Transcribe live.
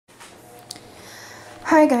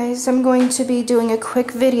Hi guys, I'm going to be doing a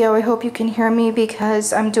quick video. I hope you can hear me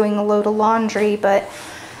because I'm doing a load of laundry, but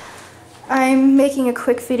I'm making a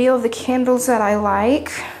quick video of the candles that I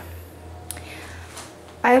like.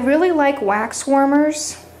 I really like wax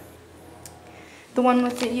warmers. The one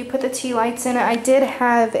with you put the tea lights in it. I did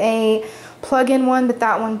have a plug-in one, but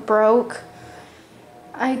that one broke.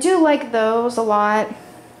 I do like those a lot.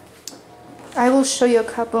 I will show you a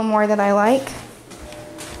couple more that I like.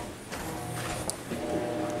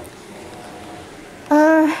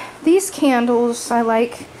 These candles I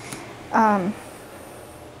like, you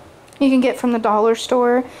can get from the dollar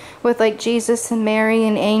store with like Jesus and Mary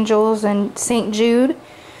and angels and St. Jude.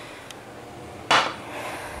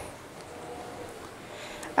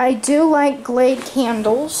 I do like Glade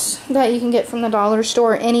candles that you can get from the dollar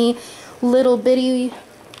store. Any little bitty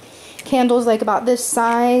candles like about this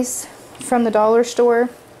size from the dollar store.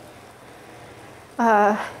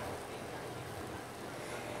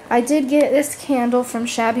 I did get this candle from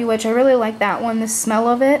Shabby Witch. I really like that one, the smell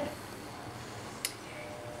of it.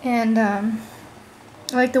 And I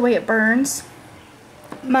like the way it burns.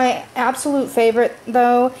 My absolute favorite,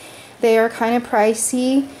 though, they are kind of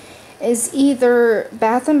pricey, is either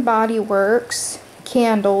Bath & Body Works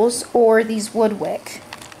candles or these Woodwick.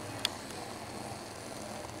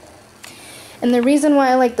 And the reason why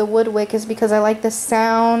I like the Woodwick is because I like the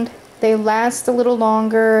sound. They last a little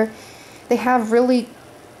longer. They have really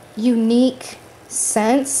unique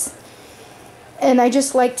scents, and I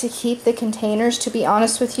just like to keep the containers, to be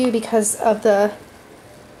honest with you, because of the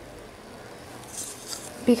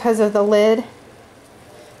lid.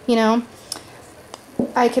 You know,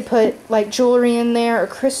 I could put like jewelry in there or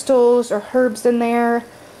crystals or herbs in there.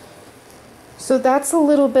 So that's a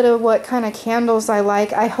little bit of what kind of candles I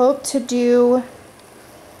like. I hope to do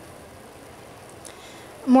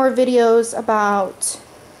more videos about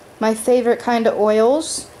my favorite kind of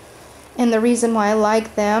oils and the reason why I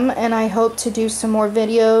like them, and I hope to do some more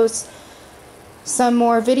videos, some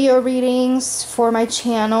more video readings for my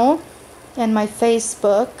channel and my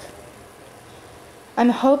Facebook. I'm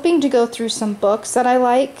hoping to go through some books that I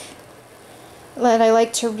like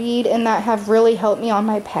to read and that have really helped me on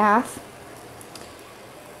my path.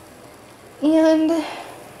 And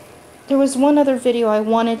there was one other video I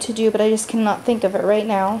wanted to do, but I just cannot think of it right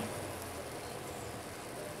now.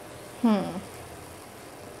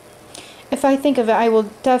 If I think of it, I will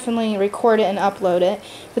definitely record it and upload it.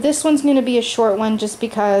 But this one's going to be a short one just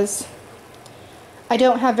because I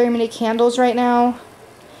don't have very many candles right now.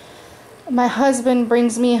 My husband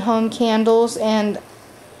brings me home candles and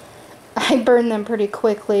I burn them pretty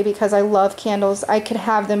quickly because I love candles. I could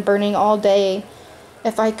have them burning all day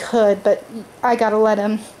if I could, but I gotta let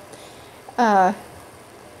them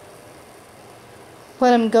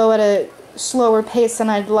go at a slower pace than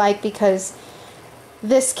I'd like, because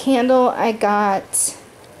this candle I got,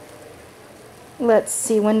 let's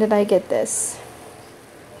see, when did I get this?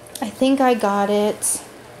 I think I got it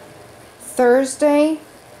Thursday,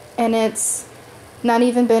 and it's not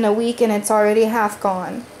even been a week and it's already half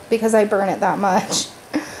gone because I burn it that much.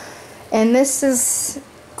 And this is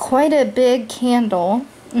quite a big candle.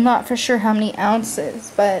 I'm not for sure how many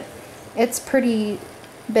ounces, but it's pretty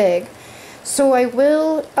big. So I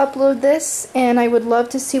will upload this, and I would love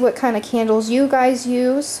to see what kind of candles you guys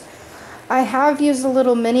use. I have used the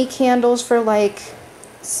little mini candles for like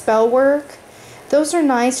spell work. Those are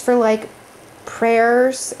nice for like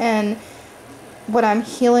prayers and when I'm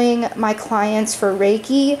healing my clients for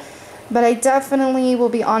Reiki. But I definitely will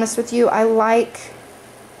be honest with you, I like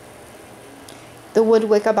the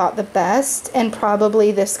Woodwick about the best, and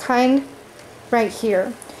probably this kind right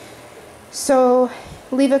here. So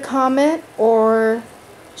leave a comment or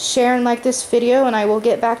share and like this video, and I will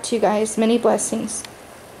get back to you guys. Many blessings.